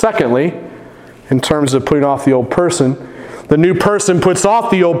 Now, secondly, in terms of putting off the old person, the new person puts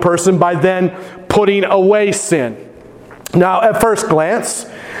off the old person by then putting away sin. Now, at first glance,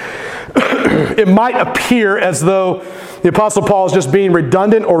 it might appear as though the Apostle Paul is just being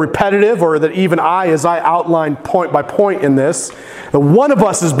redundant or repetitive, or that even as I outlined point by point in this, that one of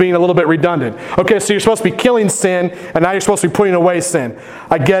us is being a little bit redundant. Okay, so you're supposed to be killing sin, and now you're supposed to be putting away sin.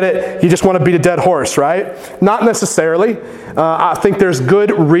 I get it. You just want to beat a dead horse, right? Not necessarily. I think there's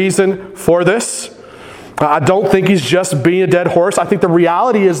good reason for this. I don't think he's just being a dead horse. I think the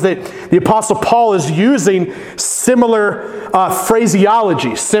reality is that the Apostle Paul is using similar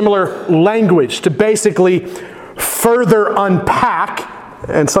phraseology, similar language to basically further unpack.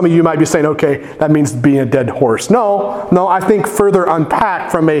 And some of you might be saying, okay, that means being a dead horse. No, I think further unpack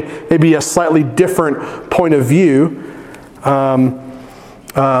from maybe a slightly different point of view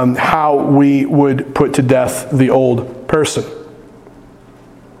how we would put to death the old person.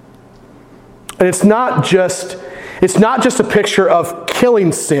 And it's not just a picture of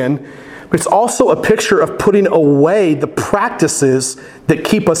killing sin, but it's also a picture of putting away the practices that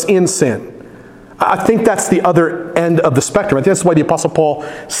keep us in sin. I think that's the other end of the spectrum. I think that's why the Apostle Paul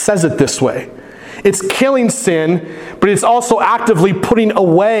says it this way. It's killing sin, but it's also actively putting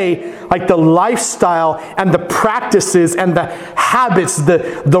away like the lifestyle and the practices and the habits,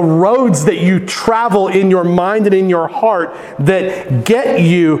 the roads that you travel in your mind and in your heart that get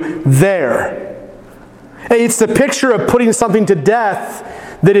you there. It's the picture of putting something to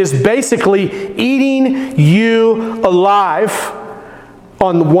death that is basically eating you alive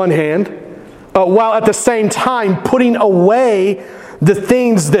on the one hand, while at the same time putting away the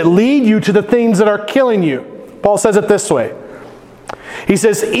things that lead you to the things that are killing you. Paul says it this way. He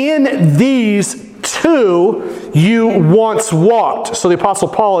says, in these two you once walked. So the Apostle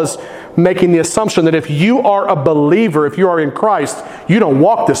Paul is making the assumption that if you are a believer, if you are in Christ, you don't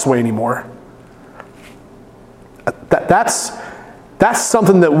walk this way anymore. That's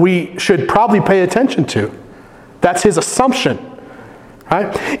something that we should probably pay attention to. That's his assumption.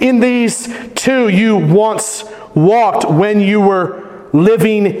 Right? In these two you once walked when you were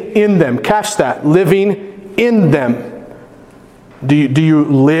living in them. Catch that. Living in them. Do you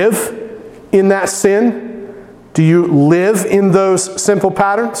live in that sin? Do you live in those sinful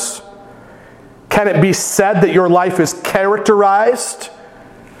patterns? Can it be said that your life is characterized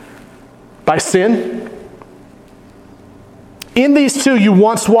by sin? In these two you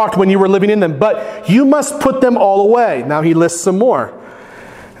once walked when you were living in them, but you must put them all away. Now he lists some more.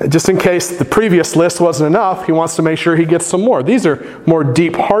 Just in case the previous list wasn't enough, he wants to make sure he gets some more. These are more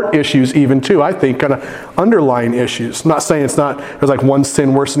deep heart issues even too, I think, kind of underlying issues. I'm not saying there's like one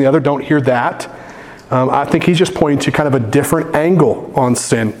sin worse than the other. Don't hear that. I think he's just pointing to kind of a different angle on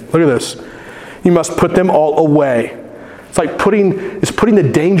sin. Look at this. You must put them all away. It's like putting the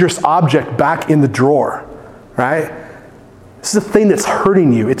dangerous object back in the drawer, right? This is the thing that's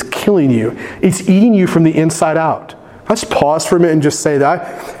hurting you. It's killing you. It's eating you from the inside out. Let's pause for a minute and just say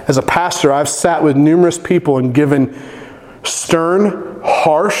that. As a pastor, I've sat with numerous people and given stern,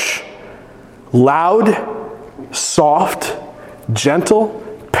 harsh, loud, soft, gentle,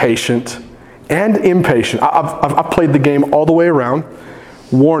 patient, and impatient. I've played the game all the way around.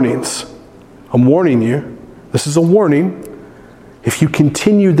 Warnings. I'm warning you. This is a warning. If you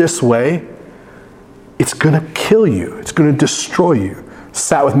continue this way, it's going to kill you. It's going to destroy you.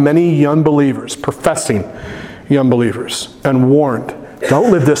 Sat with many young believers, professing young believers, and warned,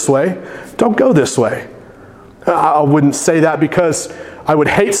 don't live this way. Don't go this way. I wouldn't say that because I would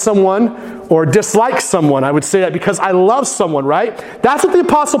hate someone or dislike someone. I would say that because I love someone, right? That's what the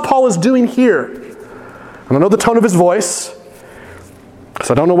Apostle Paul is doing here. I don't know the tone of his voice, because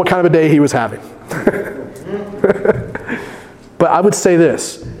I don't know what kind of a day he was having. But I would say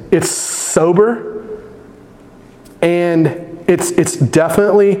this. It's sober, and it's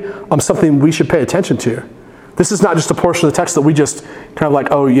definitely something we should pay attention to. This is not just a portion of the text that we just kind of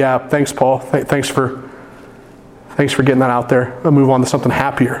like, oh yeah, thanks Paul, thanks for getting that out there. I'll move on to something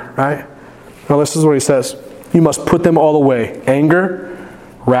happier, right? Now this is what he says. You must put them all away. Anger,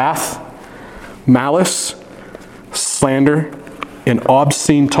 wrath, malice, slander, and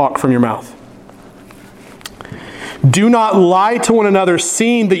obscene talk from your mouth. Do not lie to one another,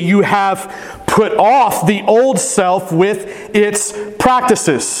 seeing that you have put off the old self with its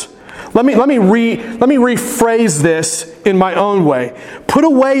practices. Let me rephrase this in my own way. Put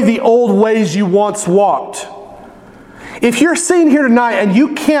away the old ways you once walked. If you're sitting here tonight and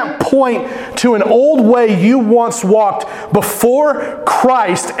you can't point to an old way you once walked before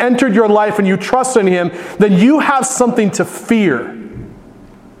Christ entered your life and you trust in Him, then you have something to fear.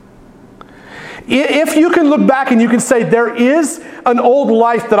 If you can look back and you can say, there is an old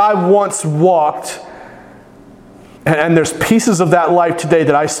life that I once walked, and there's pieces of that life today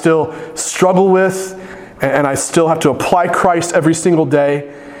that I still struggle with, and I still have to apply Christ every single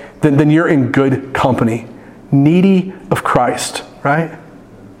day, then you're in good company. Needy of Christ, right?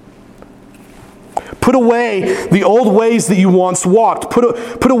 Put away the old ways that you once walked.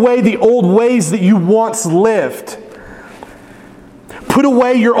 Put away the old ways that you once lived. Put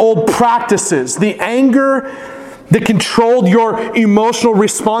away your old practices. The anger that controlled your emotional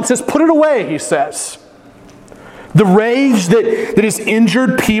responses, put it away, he says. The rage that has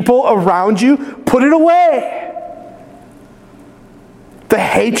injured people around you, put it away. The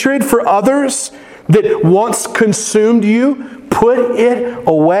hatred for others that once consumed you, put it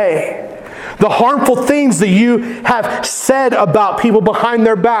away. The harmful things that you have said about people behind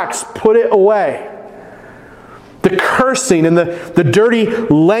their backs, put it away. The cursing and the dirty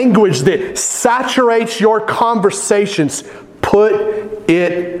language that saturates your conversations, put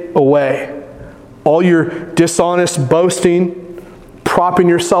it away. All your dishonest boasting, propping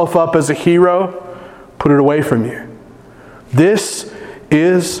yourself up as a hero, put it away from you. This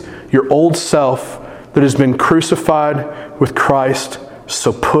is your old self that has been crucified with Christ,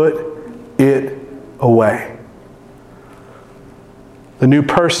 so put it away. The new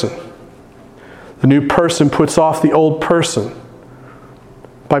person puts off the old person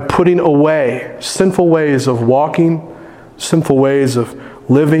by putting away sinful ways of walking, sinful ways of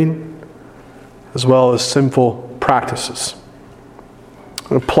living, as well as sinful practices. I'm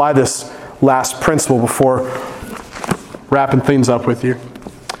going to apply this last principle before wrapping things up with you.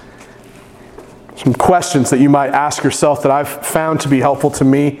 Some questions that you might ask yourself that I've found to be helpful to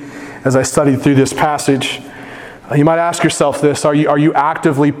me as I studied through this passage. You might ask yourself this: are you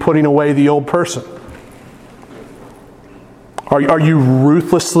actively putting away the old person? Are you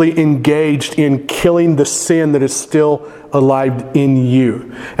ruthlessly engaged in killing the sin that is still alive in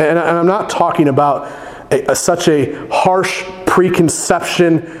you? And I'm not talking about such a harsh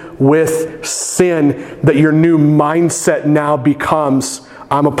preconception with sin that your new mindset now becomes,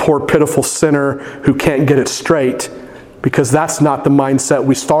 I'm a poor, pitiful sinner who can't get it straight, because that's not the mindset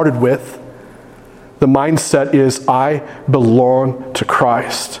we started with. The mindset is, I belong to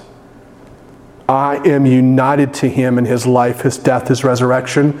Christ. I am united to Him in His life, His death, His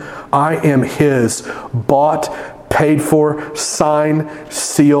resurrection. I am His, bought, paid for, signed,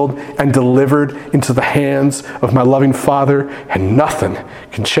 sealed, and delivered into the hands of my loving Father, and nothing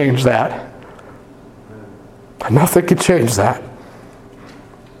can change that. Nothing can change that.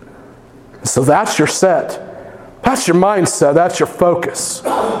 So that's your set. That's your mindset. That's your focus.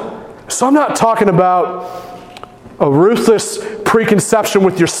 So I'm not talking about a ruthless preconception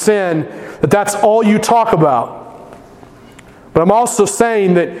with your sin, that's all you talk about. But I'm also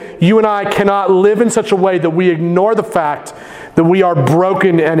saying that you and I cannot live in such a way that we ignore the fact that we are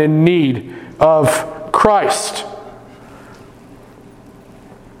broken and in need of Christ.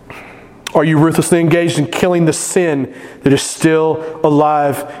 Are you ruthlessly engaged in killing the sin that is still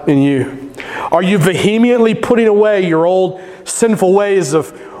alive in you? Are you vehemently putting away your old sinful ways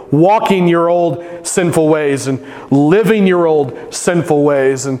of walking your old sinful ways and living your old sinful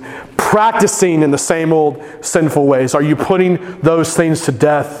ways and practicing in the same old sinful ways? Are you putting those things to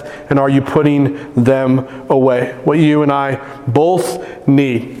death, and are you putting them away? What you and I both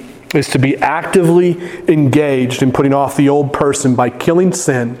need is to be actively engaged in putting off the old person by killing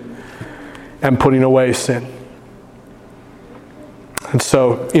sin and putting away sin. And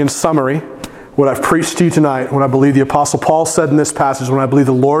so, in summary, what I've preached to you tonight, what I believe the Apostle Paul said in this passage, what I believe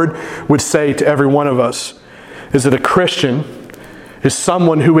the Lord would say to every one of us, is that a Christian is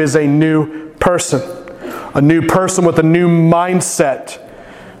someone who is a new person with a new mindset,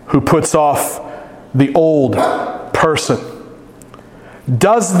 who puts off the old person.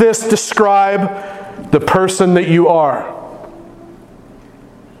 Does this describe the person that you are?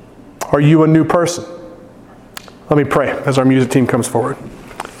 Are you a new person? Let me pray as our music team comes forward.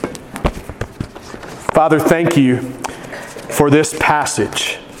 Father, thank you for this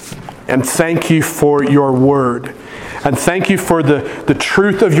passage, and thank you for your word. And thank you for the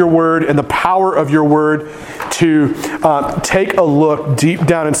truth of your word and the power of your word to take a look deep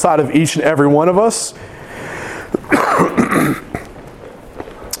down inside of each and every one of us.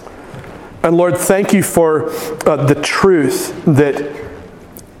 And Lord, thank you for the truth that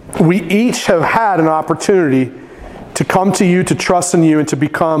we each have had an opportunity to come to you, to trust in you, and to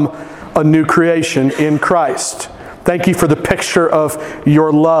become a new creation in Christ. Thank you for the picture of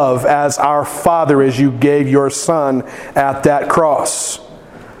your love as our Father, as you gave your Son at that cross.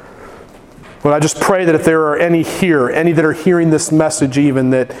 Lord, I just pray that if there are any here, any that are hearing this message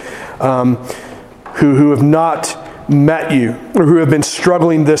even, that who have not met you, or who have been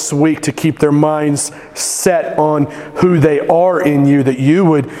struggling this week to keep their minds set on who they are in you, that you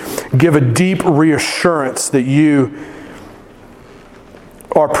would give a deep reassurance that you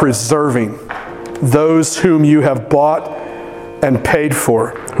are preserving those whom you have bought and paid for,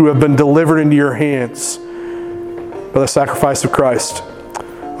 who have been delivered into your hands by the sacrifice of Christ.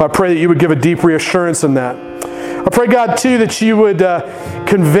 I pray that you would give a deep reassurance in that. I pray, God, too, that you would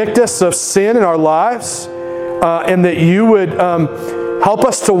convict us of sin in our lives, and that you would help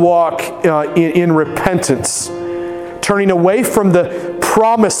us to walk in repentance, turning away from the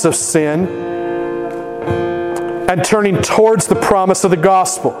promise of sin and turning towards the promise of the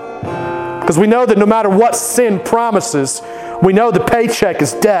gospel. Because we know that no matter what sin promises, we know the paycheck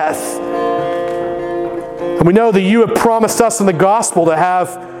is death. And we know that you have promised us in the gospel to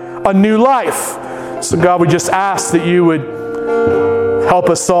have a new life. So God, we just ask that you would help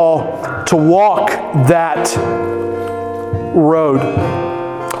us all to walk that road.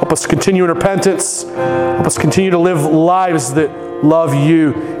 Help us continue in repentance. Help us continue to live lives that love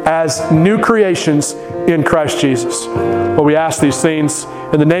you as new creations in Christ Jesus. Well, we ask these things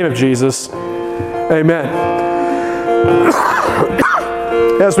in the name of Jesus. Amen.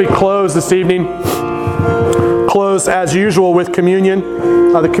 As we close this evening, close as usual with communion.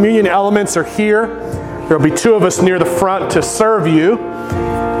 The communion elements are here. There will be two of us near the front to serve you.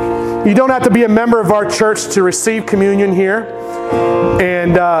 You don't have to be a member of our church to receive communion here.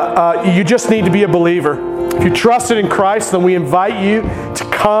 And you just need to be a believer. If you trusted in Christ, then we invite you to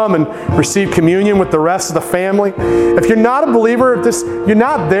come and receive communion with the rest of the family. If you're not a believer, you're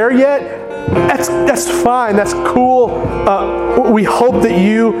not there yet, that's fine. That's cool. We hope that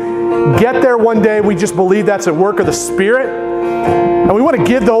you get there one day. We just believe that's a work of the Spirit. And we want to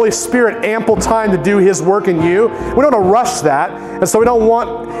give the Holy Spirit ample time to do His work in you. We don't want to rush that. And so we don't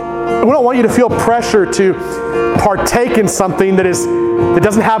want you to feel pressure to partake in something that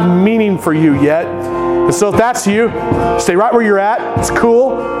doesn't have meaning for you yet. And so if that's you, stay right where you're at. It's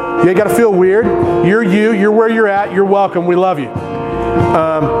cool. You ain't got to feel weird. You're you. You're where you're at. You're welcome. We love you.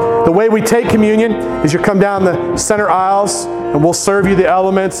 The way we take communion is you come down the center aisles and we'll serve you the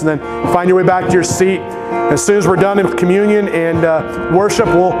elements and then find your way back to your seat. As soon as we're done in communion and worship,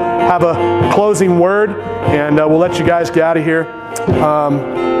 we'll have a closing word and we'll let you guys get out of here.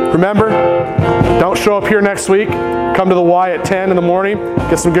 Remember, don't show up here next week. Come to the Y at 10 in the morning.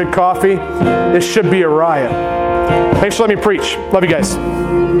 Get some good coffee. This should be a riot. Thanks for letting me preach. Love you guys.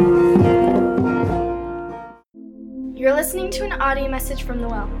 You're listening to an audio message from The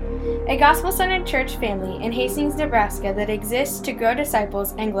Well, a gospel-centered church family in Hastings, Nebraska that exists to grow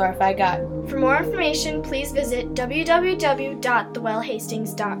disciples and glorify God. For more information, please visit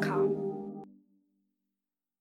www.thewellhastings.com.